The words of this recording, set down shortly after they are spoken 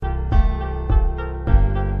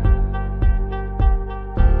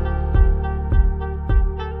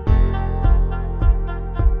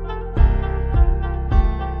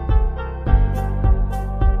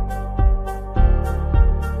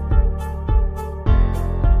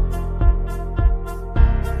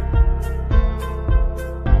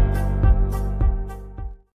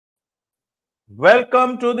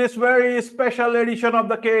Welcome to this very special edition of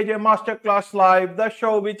the KJ Masterclass Live, the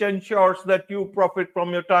show which ensures that you profit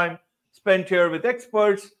from your time spent here with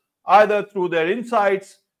experts, either through their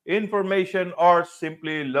insights, information, or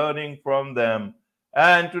simply learning from them.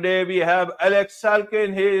 And today we have Aleks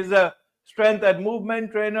Salkin. He is a strength and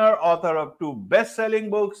movement trainer, author of two best-selling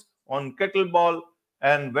books on kettlebell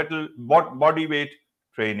and body weight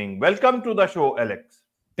training. Welcome to the show, Aleks.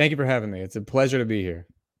 Thank you for having me. It's a pleasure to be here.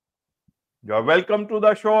 You are welcome to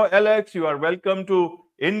the show, Aleks. You are welcome to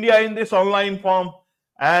India in this online form.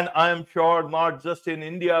 And I am sure not just in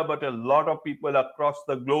India, but a lot of people across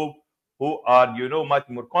the globe who are, much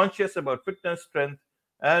more conscious about fitness, strength,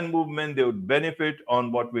 and movement. They would benefit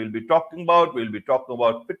on what we'll be talking about. We'll be talking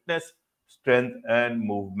about fitness, strength, and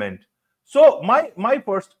movement. So, my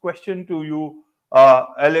first question to you,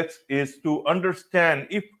 Aleks, is to understand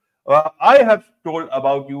if I have told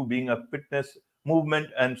about you being a fitness movement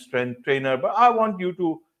and strength trainer, but I want you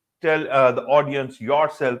to tell the audience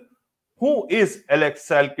yourself, who is Aleks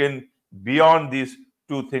Salkin beyond these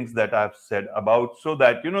two things that I've said about, so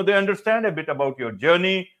that they understand a bit about your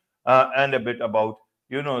journey, and a bit about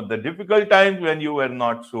the difficult times when you were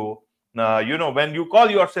not so when you call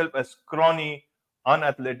yourself a scrawny,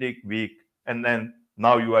 unathletic, weak, and then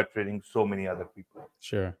now you are training so many other people.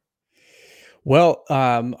 Sure. Well,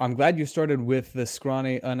 I'm glad you started with the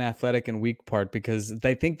scrawny, unathletic, and weak part, because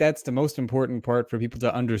I think that's the most important part for people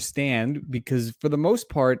to understand. Because for the most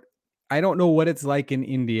part, I don't know what it's like in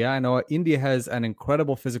India. I know India has an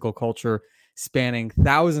incredible physical culture spanning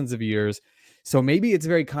thousands of years. So maybe it's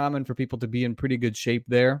very common for people to be in pretty good shape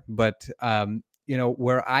there. But,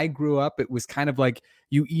 where I grew up, it was kind of like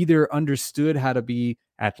you either understood how to be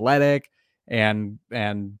athletic and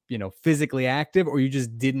physically active, or you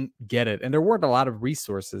just didn't get it. And there weren't a lot of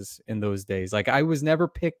resources in those days. Like I would say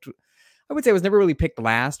I was never really picked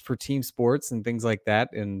last for team sports and things like that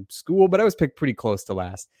in school, but I was picked pretty close to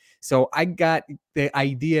last. So I got the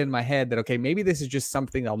idea in my head that, okay, maybe this is just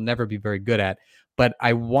something I'll never be very good at, but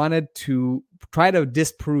I wanted to try to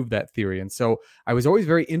disprove that theory. And so I was always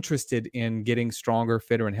very interested in getting stronger,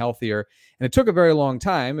 fitter, and healthier. And it took a very long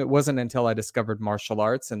time. It wasn't until I discovered martial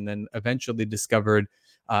arts and then eventually discovered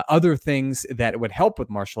other things that would help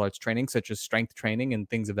with martial arts training, such as strength training and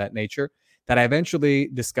things of that nature, that I eventually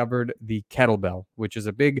discovered the kettlebell, which is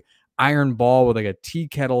a big iron ball with like a tea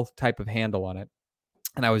kettle type of handle on it.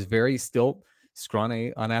 And I was very still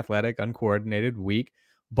scrawny, unathletic, uncoordinated, weak,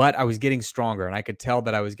 but I was getting stronger, and I could tell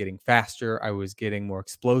that I was getting faster. I was getting more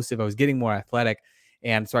explosive. I was getting more athletic.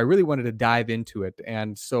 And so I really wanted to dive into it.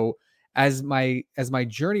 And so as my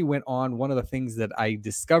journey went on, one of the things that I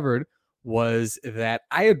discovered was that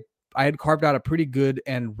I had carved out a pretty good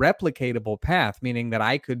and replicatable path, meaning that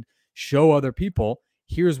I could show other people,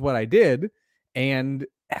 here's what I did, and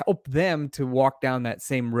help them to walk down that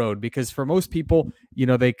same road. Because for most people,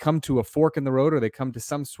 they come to a fork in the road, or they come to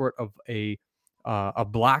some sort of a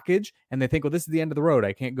blockage, and they think, well, this is the end of the road.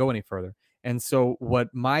 I can't go any further. And so what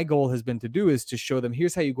my goal has been to do is to show them,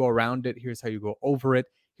 here's how you go around it. Here's how you go over it.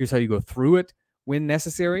 Here's how you go through it when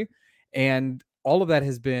necessary. And all of that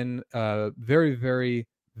has been very, very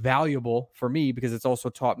valuable for me, because it's also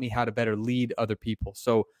taught me how to better lead other people.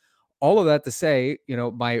 So all of that to say,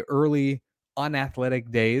 my early unathletic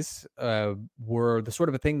days were the sort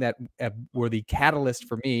of a thing that were the catalyst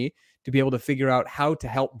for me to be able to figure out how to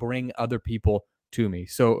help bring other people to me.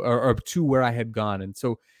 So, or to where I had gone. And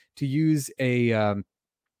so to use an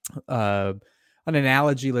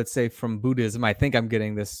analogy, let's say from Buddhism, I think I'm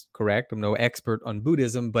getting this correct. I'm no expert on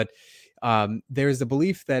Buddhism, but there's a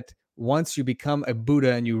belief that once you become a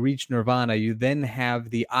Buddha and you reach nirvana, you then have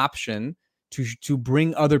the option to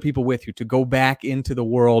bring other people with you, to go back into the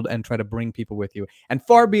world and try to bring people with you. And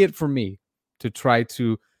far be it from me to try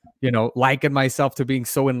to, liken myself to being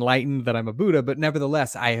so enlightened that I'm a Buddha. But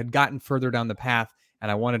nevertheless, I had gotten further down the path,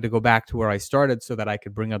 and I wanted to go back to where I started so that I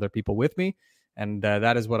could bring other people with me. And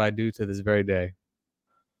that is what I do to this very day.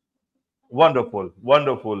 Wonderful,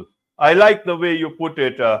 wonderful. I like the way you put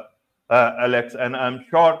it, Aleks, and I'm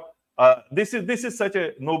sure this is such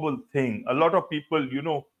a noble thing. A lot of people,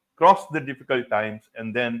 cross the difficult times,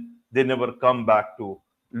 and then they never come back to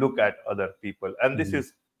look at other people. And this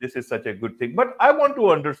is such a good thing. But I want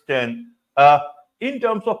to understand, in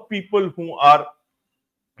terms of people who are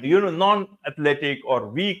non-athletic or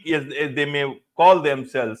weak, as they may call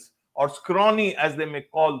themselves, or scrawny as they may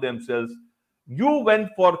call themselves. You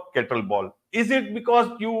went for kettlebell. Is it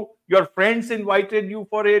because your friends invited you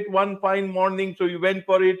for it one fine morning, so you went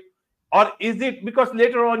for it? Or is it because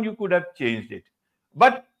later on you could have changed it,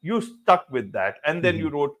 but you stuck with that, and then you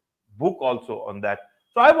wrote book also on that?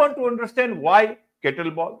 So I want to understand, why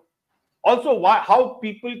kettlebell? also how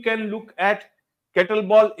people can look at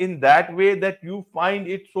kettlebell in that way that you find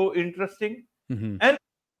it so interesting, Hmm. and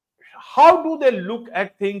how do they look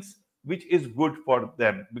at things which is good for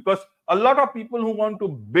them? Because a lot of people who want to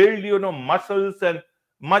build muscles and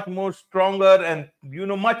much more stronger and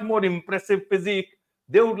much more impressive physique,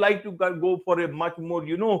 they would like to go for a much more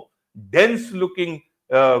dense looking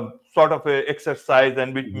sort of a exercise,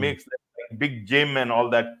 and which Hmm. makes them like big gym and all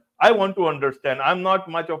that. I want to understand. I'm not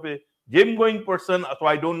much of a gym going person, so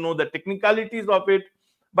I don't know the technicalities of it,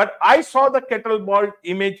 but I saw the kettlebell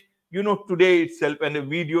image today itself, and a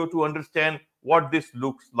video to understand what this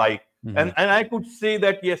looks like. Hmm. And I could say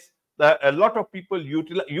that yes, a lot of people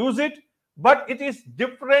use it, but it is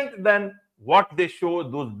different than what they show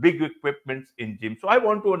those big equipments in gym. So I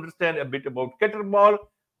want to understand a bit about kettlebell.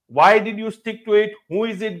 Why did you stick to it? Who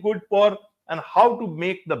is it good for? And how to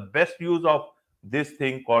make the best use of this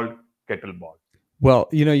thing called kettlebell? Well,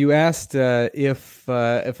 you asked if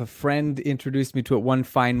a friend introduced me to it one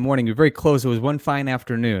fine morning. You're very close. It was one fine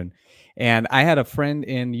afternoon, and I had a friend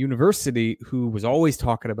in university who was always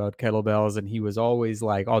talking about kettlebells, and he was always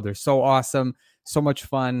like, "Oh, they're so awesome, so much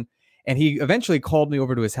fun." And he eventually called me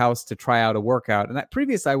over to his house to try out a workout. And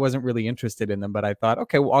I wasn't really interested in them, but I thought,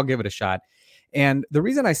 okay, well, I'll give it a shot. And the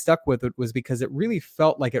reason I stuck with it was because it really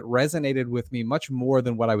felt like it resonated with me much more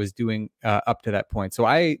than what I was doing up to that point. So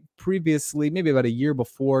I previously, maybe about a year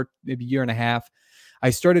before, maybe a year and a half, I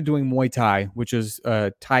started doing Muay Thai, which is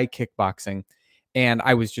Thai kickboxing. And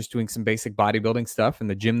I was just doing some basic bodybuilding stuff in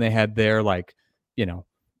the gym they had there, like, you know,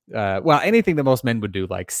 well, anything that most men would do,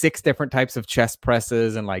 like 6 different types of chest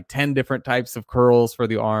presses and like 10 different types of curls for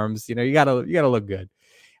the arms. You gotta look good.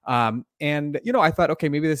 And I thought, okay,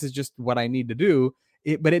 maybe this is just what I need to do.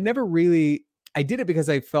 But it never really. I did it because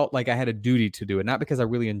I felt like I had a duty to do it, not because I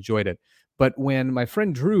really enjoyed it. But when my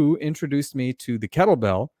friend Drew introduced me to the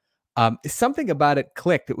kettlebell, something about it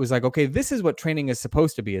clicked. It was like, okay, this is what training is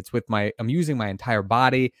supposed to be. I'm using my entire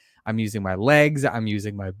body. I'm using my legs. I'm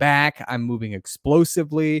using my back. I'm moving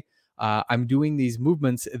explosively. I'm doing these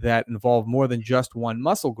movements that involve more than just one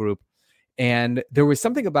muscle group. And there was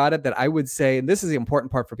something about it that I would say, and this is the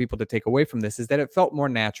important part for people to take away from this, is that it felt more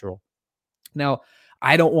natural. Now,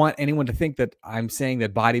 I don't want anyone to think that I'm saying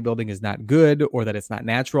that bodybuilding is not good or that it's not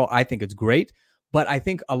natural. I think it's great. But I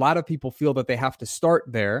think a lot of people feel that they have to start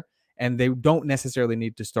there, and they don't necessarily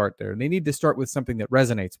need to start there. They need to start with something that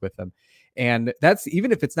resonates with them. And that's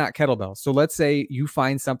even if it's not kettlebell. So let's say you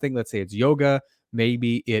find something, let's say it's yoga,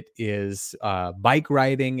 maybe it is bike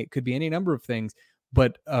riding, it could be any number of things.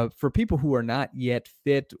 But for people who are not yet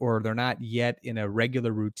fit or they're not yet in a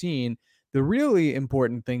regular routine, the really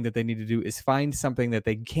important thing that they need to do is find something that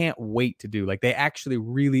they can't wait to do, like they actually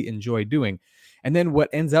really enjoy doing. And then what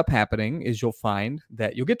ends up happening is you'll find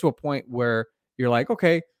that you'll get to a point where you're like,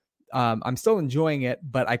 okay, I'm still enjoying it,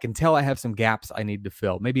 but I can tell I have some gaps I need to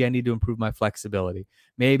fill. Maybe I need to improve my flexibility.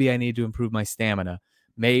 Maybe I need to improve my stamina.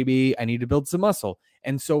 Maybe I need to build some muscle.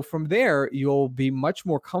 And so from there, you'll be much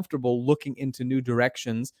more comfortable looking into new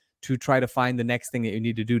directions to try to find the next thing that you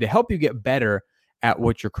need to do to help you get better at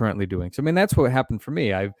what you're currently doing. So I mean, that's what happened for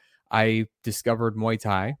me. I discovered Muay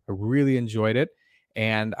Thai. I really enjoyed it.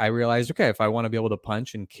 And I realized, okay, if I want to be able to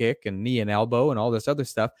punch and kick and knee and elbow and all this other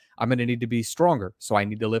stuff, I'm going to need to be stronger. So I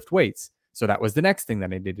need to lift weights. So that was the next thing that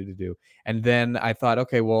I needed to do. And then I thought,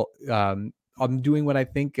 okay, well, I'm doing what I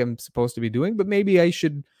think I'm supposed to be doing, but maybe I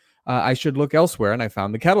should look elsewhere. And I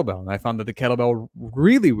found the kettlebell, and I found that the kettlebell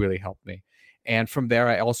really, really helped me. And from there,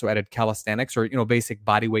 I also added calisthenics, or basic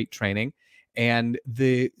body weight training. And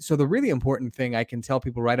the really important thing I can tell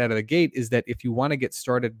people right out of the gate is that if you want to get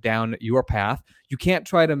started down your path, you can't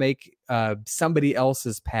try to make somebody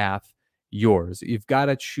else's path yours. You've got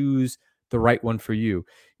to choose the right one for you.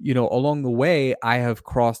 Along the way, I have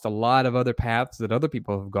crossed a lot of other paths that other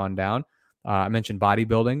people have gone down. I mentioned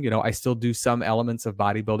bodybuilding. I still do some elements of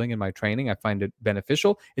bodybuilding in my training. I find it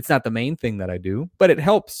beneficial. It's not the main thing that I do, but it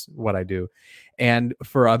helps what I do. And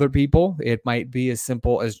for other people, it might be as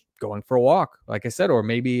simple as going for a walk, like I said, or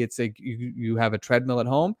maybe it's you have a treadmill at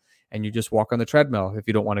home and you just walk on the treadmill if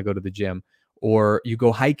you don't want to go to the gym, or you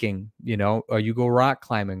go hiking, or you go rock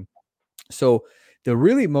climbing. So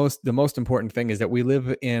the most important thing is that we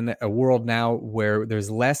live in a world now where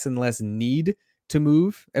there's less and less need to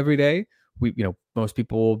move every day. Most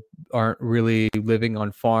people aren't really living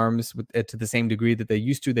on farms to the same degree that they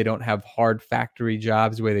used to. They don't have hard factory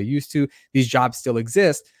jobs the way they used to. These jobs still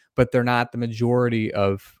exist, but they're not the majority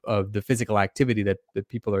of the physical activity that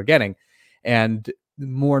people are getting. And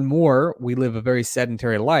more, we live a very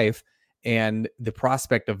sedentary life, and the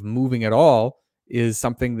prospect of moving at all is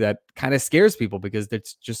something that kind of scares people because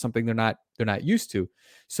it's just something they're not used to.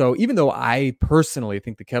 So even though I personally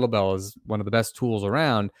think the kettlebell is one of the best tools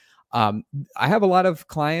around, um, I have a lot of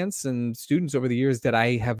clients and students over the years that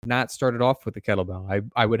I have not started off with the kettlebell.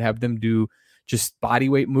 I would have them do just body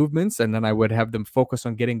weight movements, and then I would have them focus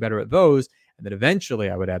on getting better at those, and then eventually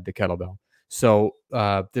I would add the kettlebell. So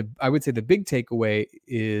I would say the big takeaway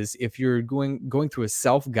is if you're going through a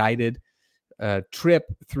self-guided trip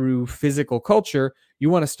through physical culture, you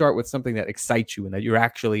want to start with something that excites you and that you're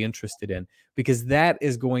actually interested in, because that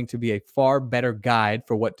is going to be a far better guide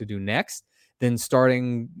for what to do next than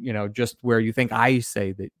starting, just where you think I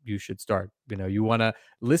say that you should start. You want to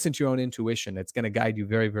listen to your own intuition. It's going to guide you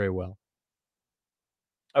very, very well.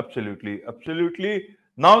 Absolutely, absolutely.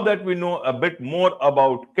 Now that we know a bit more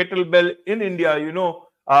about kettlebell in India,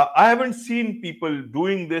 I haven't seen people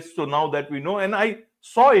doing this. So now that we know, and I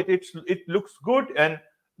saw it, it looks good, and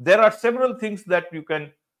there are several things that you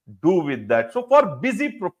can do with that. So for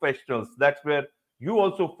busy professionals, that's where you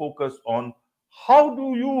also focus on. How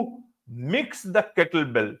do you mix the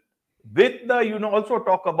kettlebell with the, also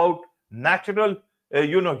talk about natural,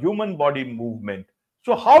 human body movement?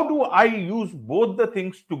 So how do I use both the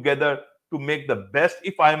things together to make the best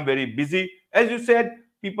if I am very busy? As you said,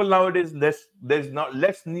 people nowadays there's not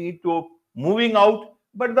less need to moving out,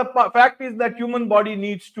 but the fact is that human body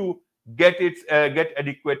needs to get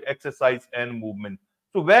adequate exercise and movement.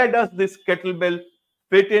 So where does this kettlebell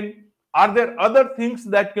fit in? Are there other things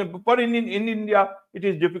that can, for in India, it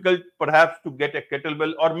is difficult perhaps to get a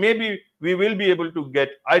kettlebell, or maybe we will be able to get,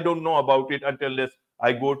 I don't know about it until this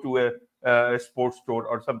I go to a sports store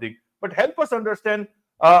or something. But help us understand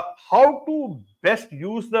how to best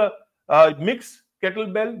use the mix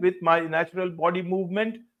kettlebell with my natural body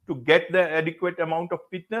movement to get the adequate amount of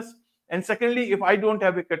fitness. And secondly, if I don't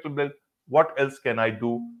have a kettlebell, what else can I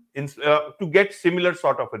do to get similar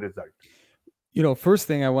sort of a result? First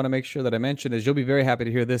thing I want to make sure that I mention is you'll be very happy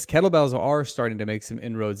to hear this. Kettlebells are starting to make some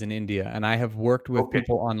inroads in India, and I have worked with Okay.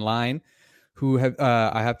 people online who have.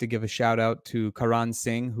 I have to give a shout out to Karan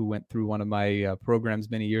Singh, who went through one of my programs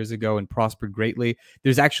many years ago and prospered greatly.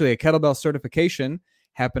 There's actually a kettlebell certification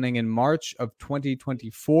happening in March of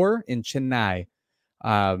 2024 in Chennai.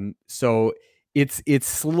 So it's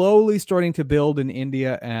slowly starting to build in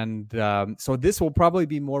India, and so this will probably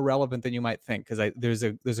be more relevant than you might think, because there's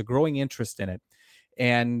a growing interest in it.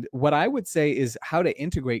 And what I would say is how to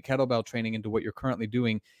integrate kettlebell training into what you're currently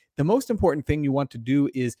doing. The most important thing you want to do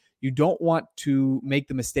is you don't want to make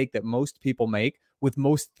the mistake that most people make with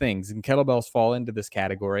most things, and kettlebells fall into this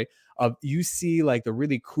category of you see like the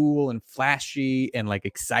really cool and flashy and like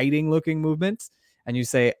exciting looking movements, and you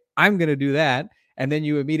say, I'm going to do that. And then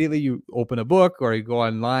you open a book or you go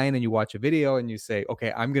online and you watch a video and you say,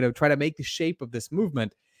 okay, I'm going to try to make the shape of this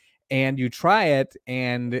movement, and you try it,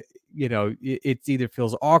 and it either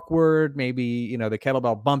feels awkward, maybe the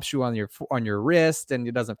kettlebell bumps you on your wrist and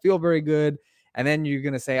it doesn't feel very good, and then you're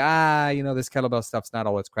going to say, this kettlebell stuff's not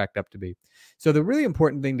all it's cracked up to be. So the really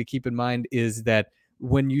important thing to keep in mind is that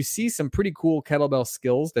when you see some pretty cool kettlebell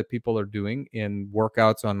skills that people are doing in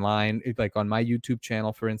workouts online, like on my YouTube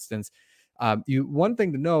channel, for instance, one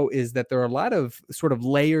thing to know is that there are a lot of sort of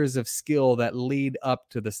layers of skill that lead up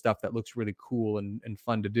to the stuff that looks really cool and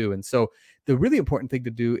fun to do. And so the really important thing to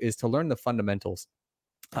do is to learn the fundamentals.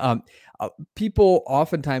 Um, People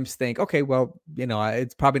oftentimes think, okay, well,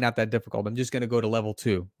 it's probably not that difficult. I'm just going to go to level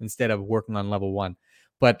 2 instead of working on level 1.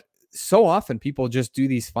 But so often people just do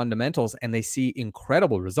these fundamentals and they see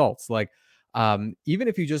incredible results. Like even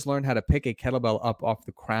if you just learn how to pick a kettlebell up off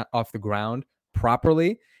the ground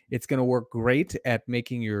properly, it's going to work great at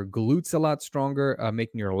making your glutes a lot stronger,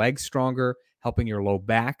 making your legs stronger, helping your low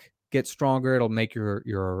back get stronger. It'll make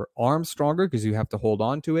your arms stronger because you have to hold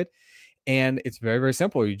on to it. And it's very, very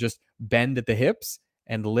simple. You just bend at the hips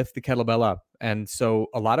and lift the kettlebell up. And so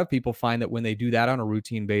a lot of people find that when they do that on a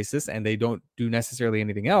routine basis and they don't do necessarily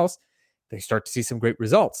anything else, they start to see some great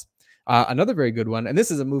results. Another very good one, and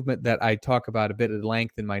this is a movement that I talk about a bit at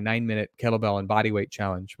length in my 9-minute kettlebell and bodyweight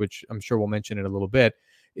challenge, which I'm sure we'll mention in a little bit,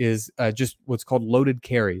 is just what's called loaded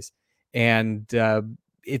carries. And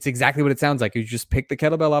it's exactly what it sounds like. You just pick the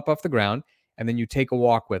kettlebell up off the ground and then you take a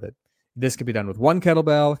walk with it. This could be done with one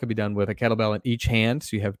kettlebell. It could be done with a kettlebell in each hand.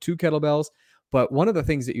 So you have 2 kettlebells. But one of the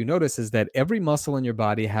things that you notice is that every muscle in your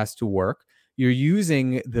body has to work. You're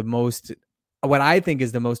using what I think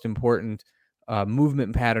is the most important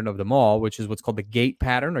movement pattern of them all, which is what's called the gait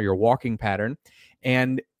pattern or your walking pattern.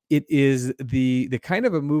 And it is the kind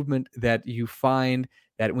of a movement that you find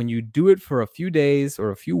that when you do it for a few days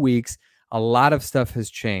or a few weeks, a lot of stuff has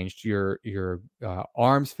changed. Your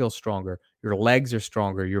arms feel stronger. Your legs are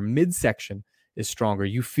stronger. Your midsection is stronger.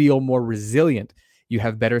 You feel more resilient. You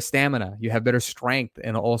have better stamina. You have better strength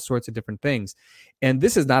and all sorts of different things. And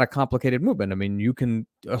this is not a complicated movement. I mean, you can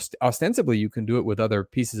ostensibly you can do it with other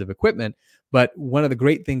pieces of equipment, but one of the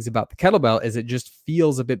great things about the kettlebell is it just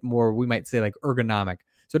feels a bit more, we might say, like ergonomic.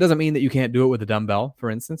 So it doesn't mean that you can't do it with a dumbbell, for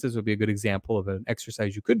instance. This would be a good example of an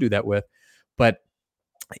exercise you could do that with, but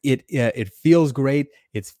it feels great.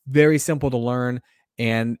 It's very simple to learn,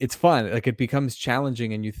 and it's fun. Like, it becomes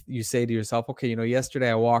challenging, and you say to yourself, okay, yesterday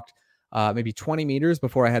I walked maybe 20 meters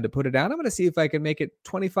before I had to put it down. I'm going to see if I can make it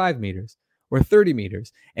 25 meters or 30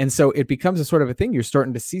 meters, and so it becomes a sort of a thing. You're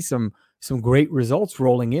starting to see some great results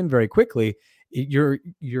rolling in very quickly.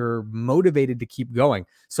 You're motivated to keep going.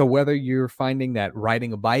 So whether you're finding that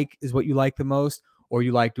riding a bike is what you like the most, or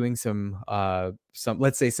you like doing some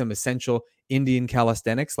let's say some essential Indian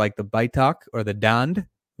calisthenics like the Baitak or the Dand,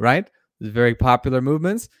 right? These very popular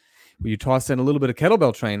movements. You toss in a little bit of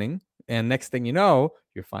kettlebell training, and next thing you know,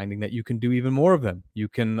 you're finding that you can do even more of them. You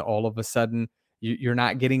can all of a sudden, you're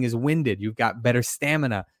not getting as winded. You've got better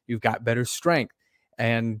stamina. You've got better strength.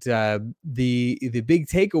 And the big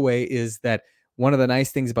takeaway is that one of the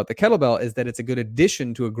nice things about the kettlebell is that it's a good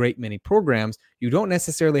addition to a great many programs. You don't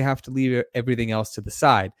necessarily have to leave everything else to the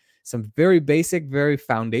side. Some very basic, very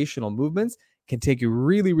foundational movements can take you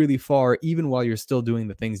really, really far, even while you're still doing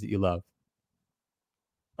the things that you love.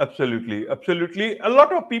 Absolutely, absolutely. A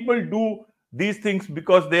lot of people do these things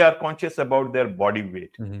because they are conscious about their body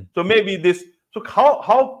weight. Mm-hmm. So maybe this. So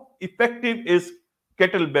how effective is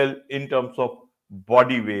kettlebell in terms of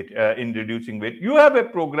body weight in reducing weight? You have a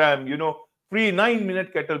program, free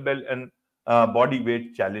 9-minute kettlebell and body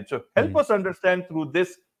weight challenge. So help us understand through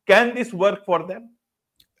this. Can this work for them?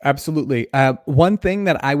 Absolutely. One thing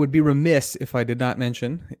that I would be remiss if I did not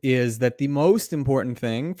mention is that the most important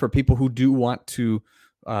thing for people who do want to,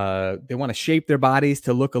 they want to shape their bodies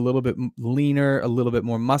to look a little bit leaner, a little bit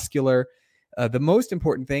more muscular. The most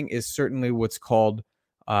important thing is certainly what's called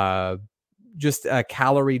just a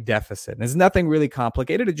calorie deficit. And it's nothing really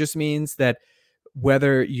complicated. It just means that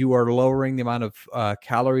whether you are lowering the amount of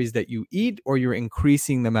calories that you eat, or you're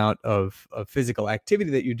increasing the amount of physical activity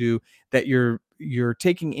that you do, that you're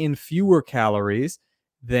taking in fewer calories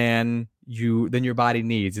than your body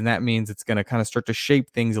needs. And that means it's going to kind of start to shape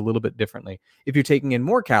things a little bit differently. If you're taking in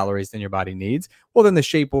more calories than your body needs, well, then the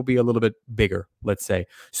shape will be a little bit bigger, let's say.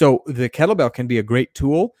 So the kettlebell can be a great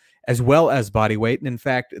tool as well as body weight. And in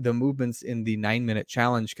fact, the movements in the 9-minute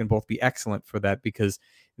challenge can both be excellent for that, because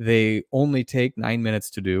they only take 9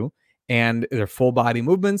 minutes to do, and they're full body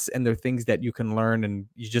movements, and they're things that you can learn in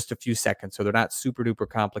just a few seconds. So they're not super duper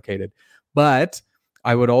complicated. But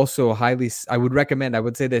I would also I would recommend, I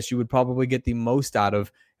would say this, you would probably get the most out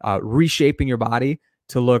of reshaping your body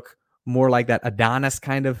to look more like that Adonis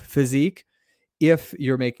kind of physique, if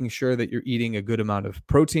you're making sure that you're eating a good amount of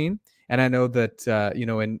protein. And I know that,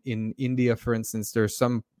 in India, for instance, there's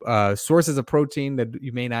some sources of protein that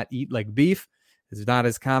you may not eat, like beef. It's not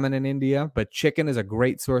as common in India, but chicken is a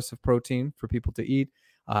great source of protein for people to eat.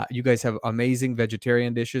 You guys have amazing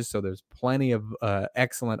vegetarian dishes, so there's plenty of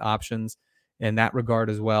excellent options in that regard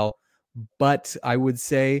as well. But I would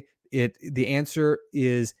say the answer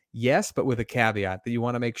is yes, but with a caveat that you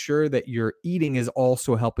want to make sure that your eating is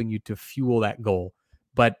also helping you to fuel that goal.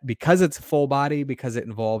 But because it's full body, because it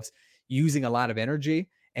involves using a lot of energy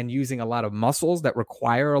and using a lot of muscles that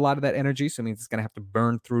require a lot of that energy, so it means it's going to have to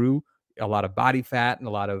burn through a lot of body fat and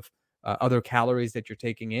a lot of other calories that you're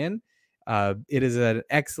taking in. It is an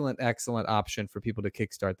excellent, excellent option for people to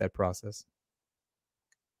kickstart that process.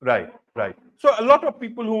 Right, right. So a lot of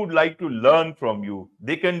people who would like to learn from you,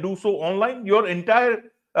 they can do so online. Your entire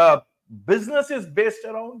business is based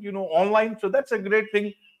around, online. So that's a great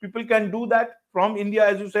thing. People can do that from India,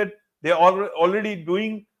 as you said. They are already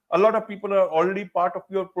doing. A lot of people are already part of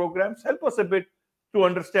your programs. Help us a bit to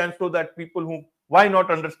understand, so that people who, why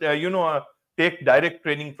not understand, take direct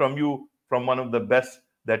training from you, from one of the best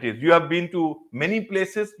that is. You have been to many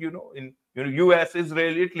places, in US,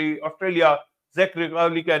 Israel, Italy, Australia, Czech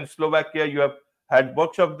Republic, and Slovakia. You have had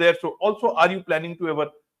workshop there. So also, are you planning to ever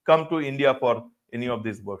come to India for any of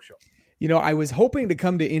these workshops? I was hoping to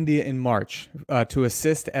come to India in March to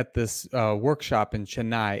assist at this workshop in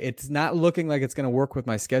Chennai. It's not looking like it's going to work with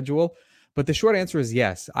my schedule, but the short answer is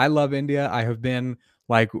yes. I love India. I have been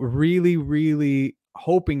really, really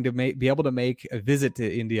hoping to be able to make a visit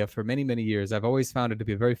to India for many, many years. I've always found it to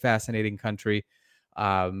be a very fascinating country,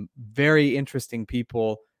 very interesting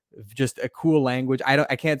people, just a cool language.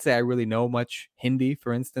 I can't say I really know much Hindi,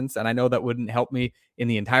 for instance, and I know that wouldn't help me in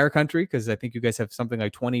the entire country, because I think you guys have something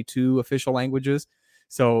like 22 official languages.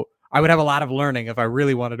 So I would have a lot of learning if I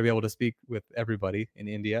really wanted to be able to speak with everybody in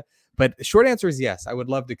India. But the short answer is yes, I would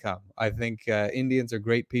love to come. I think Indians are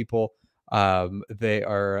great people. They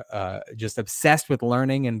are just obsessed with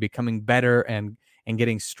learning and becoming better and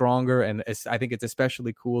getting stronger. And I think it's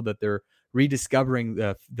especially cool that they're rediscovering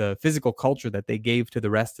the physical culture that they gave to the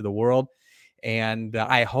rest of the world. And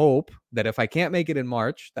I hope that if I can't make it in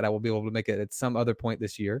March, that I will be able to make it at some other point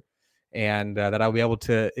this year, and that I'll be able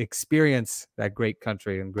to experience that great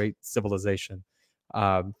country and great civilization.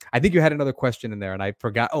 I think you had another question in there, and I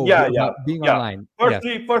forgot. Oh, Yeah, yeah, about being yeah. online. Yes,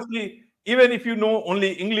 Firstly, even if you know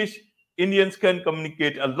only English, Indians can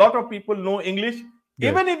communicate. A lot of people know English. good,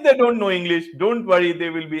 Even if they don't know English, don't worry, they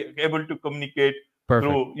will be able to communicate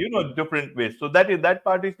perfect. through different ways. So that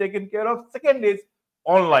part is taken care of. Second is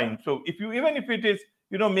online. So if you even if it is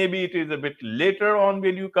maybe it is a bit later on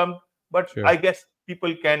when you come, but Sure. I guess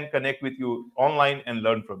people can connect with you online and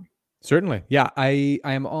learn from you. Certainly. Yeah, I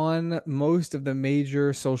am on most of the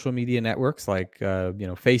major social media networks like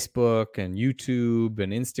Facebook and YouTube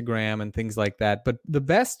and Instagram and things like that. But the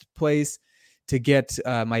best place to get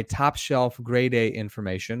my top shelf grade A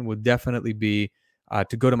information would definitely be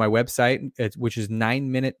to go to my website, which is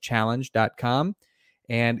 9minutechallenge.com.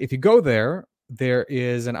 And if you go there, there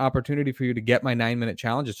is an opportunity for you to get my 9-minute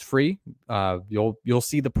challenge. It's free. You'll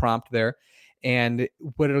see the prompt there. And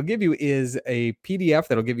what it'll give you is a PDF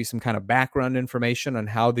that'll give you some kind of background information on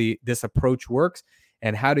how this approach works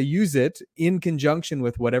and how to use it in conjunction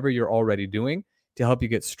with whatever you're already doing to help you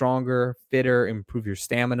get stronger, fitter, improve your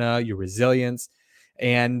stamina, your resilience.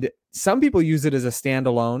 And some people use it as a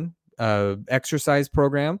standalone exercise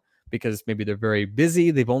program because maybe they're very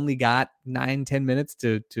busy. They've only got 9-10 minutes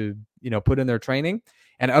to put in their training.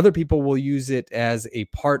 And other people will use it as a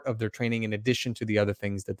part of their training in addition to the other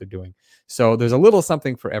things that they're doing. So there's a little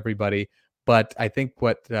something for everybody. But I think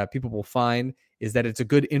what people will find is that it's a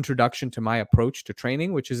good introduction to my approach to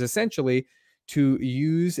training, which is essentially to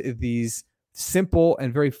use these simple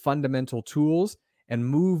and very fundamental tools and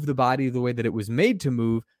move the body the way that it was made to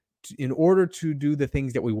move in order to do the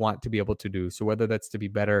things that we want to be able to do. So whether that's to be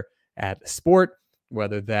better at sport,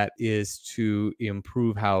 whether that is to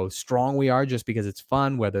improve how strong we are just because it's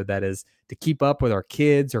fun, whether that is to keep up with our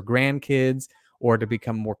kids or grandkids, or to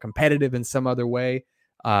become more competitive in some other way.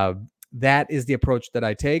 That is the approach that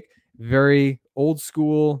I take. Very old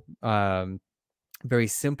school, very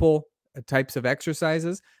simple types of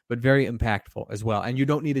exercises, but very impactful as well. And you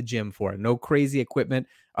don't need a gym for it. No crazy equipment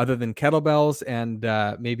other than kettlebells and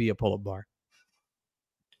maybe a pull-up bar.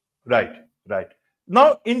 Right, right.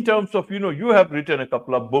 Now, in terms of, you have written a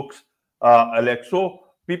couple of books, Alex. So,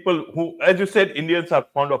 people who, as you said, Indians are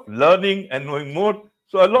fond of learning and knowing more.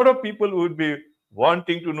 So, a lot of people would be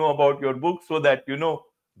wanting to know about your books so that,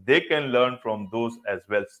 they can learn from those as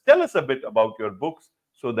well. Tell us a bit about your books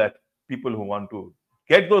so that people who want to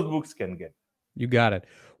get those books can get. You got it.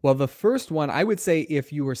 Well, the first one, I would say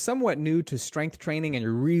if you were somewhat new to strength training and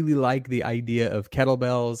you really like the idea of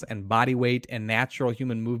kettlebells and body weight and natural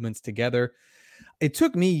human movements together, it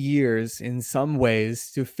took me years in some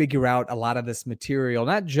ways to figure out a lot of this material,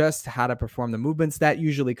 not just how to perform the movements. That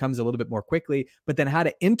usually comes a little bit more quickly, but then how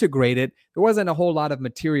to integrate it. There wasn't a whole lot of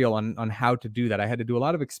material on how to do that. I had to do a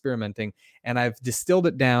lot of experimenting, and I've distilled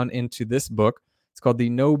it down into this book. It's called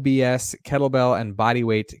the No BS Kettlebell and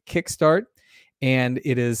Bodyweight Kickstart. And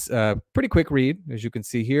it is a pretty quick read, as you can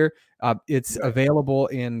see here. It's Right. available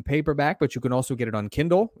in paperback, but you can also get it on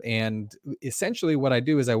Kindle. And essentially what I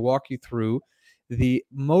do is I walk you through the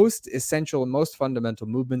most essential and most fundamental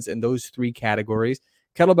movements in those three categories: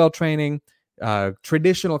 kettlebell training,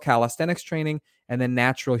 traditional calisthenics training, and then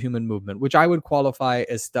natural human movement, which I would qualify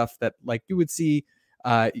as stuff that like you would see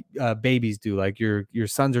babies do, like your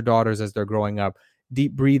sons or daughters as they're growing up.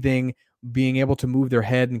 Deep breathing, being able to move their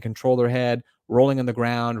head and control their head, rolling on the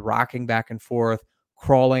ground, rocking back and forth,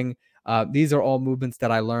 crawling. These are all movements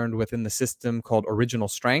that I learned within the system called Original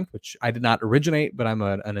Strength, which I did not originate, but I'm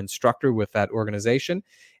an instructor with that organization.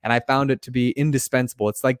 And I found it to be indispensable.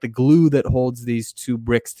 It's like the glue that holds these two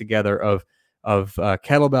bricks together of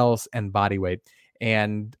kettlebells and body weight.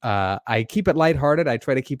 And I keep it lighthearted. I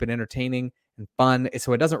try to keep it entertaining and fun,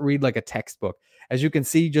 so it doesn't read like a textbook. As you can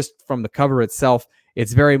see just from the cover itself,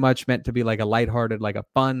 it's very much meant to be like a lighthearted, like a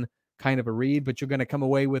fun kind of a read, but you're going to come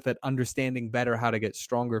away with it understanding better how to get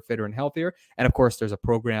stronger, fitter, and healthier. And of course, there's a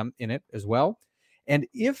program in it as well. And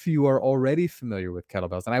if you are already familiar with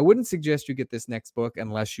kettlebells, and I wouldn't suggest you get this next book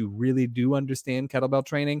unless you really do understand kettlebell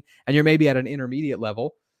training and you're maybe at an intermediate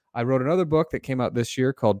level. I wrote another book that came out this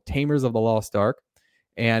year called Tamers of the Lost Ark,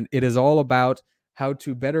 and it is all about how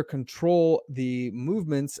to better control the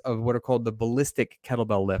movements of what are called the ballistic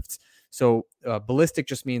kettlebell lifts. So ballistic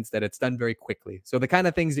just means that it's done very quickly. So the kind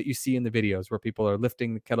of things that you see in the videos where people are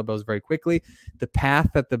lifting the kettlebells very quickly, the path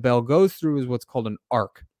that the bell goes through is what's called an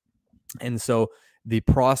arc. And so the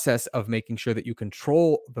process of making sure that you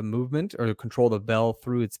control the movement or control the bell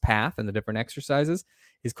through its path and the different exercises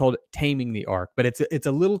is called taming the arc. But it's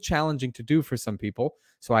a little challenging to do for some people.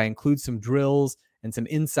 So I include some drills and some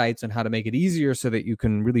insights on how to make it easier so that you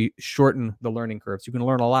can really shorten the learning curves. You can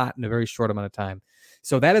learn a lot in a very short amount of time.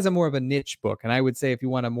 So that is a more of a niche book. And I would say if you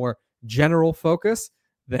want a more general focus,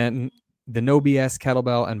 then the No BS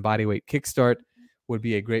Kettlebell and Bodyweight Kickstart would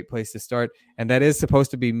be a great place to start. And that is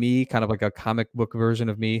supposed to be me, kind of like a comic book version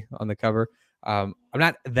of me on the cover. I'm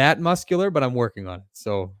not that muscular, but I'm working on it.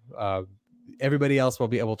 So everybody else will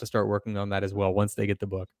be able to start working on that as well once they get the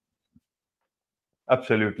book.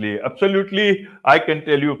 Absolutely, absolutely. I can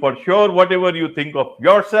tell you for sure, whatever you think of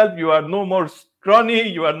yourself, you are no more scrawny,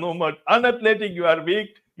 you are no more unathletic, you are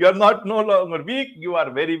weak, you are not no longer weak, you are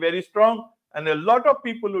very, very strong. And a lot of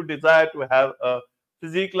people who desire to have a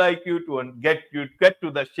physique like you to get to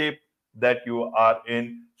the shape that you are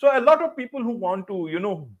in. So a lot of people who want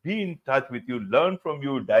to, be in touch with you, learn from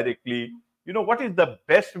you directly, what is the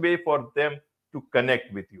best way for them to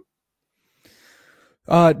connect with you?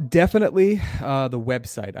 Definitely the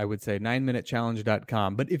website, I would say,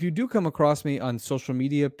 9minutechallenge.com. But if you do come across me on social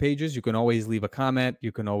media pages, you can always leave a comment.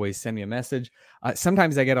 You can always send me a message.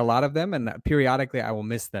 Sometimes I get a lot of them, and periodically I will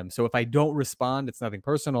miss them. So if I don't respond, it's nothing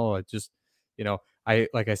personal. It just,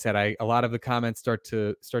 like I said, a lot of the comments start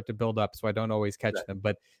to build up, so I don't always catch them.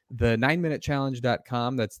 But the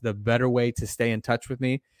 9minutechallenge.com, that's the better way to stay in touch with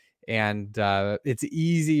me. And it's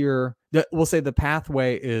easier. We'll say the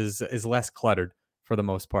pathway is less cluttered for the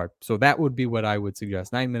most part. So that would be what I would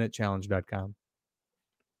suggest, 9minutechallenge.com.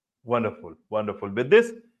 Wonderful, wonderful. With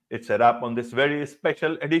this, it's a wrap on this very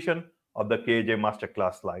special edition of the KJ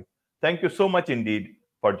Masterclass Live. Thank you so much indeed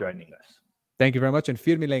for joining us. Thank you very much, and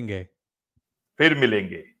Fir milenge. Fir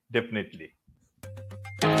milenge, definitely.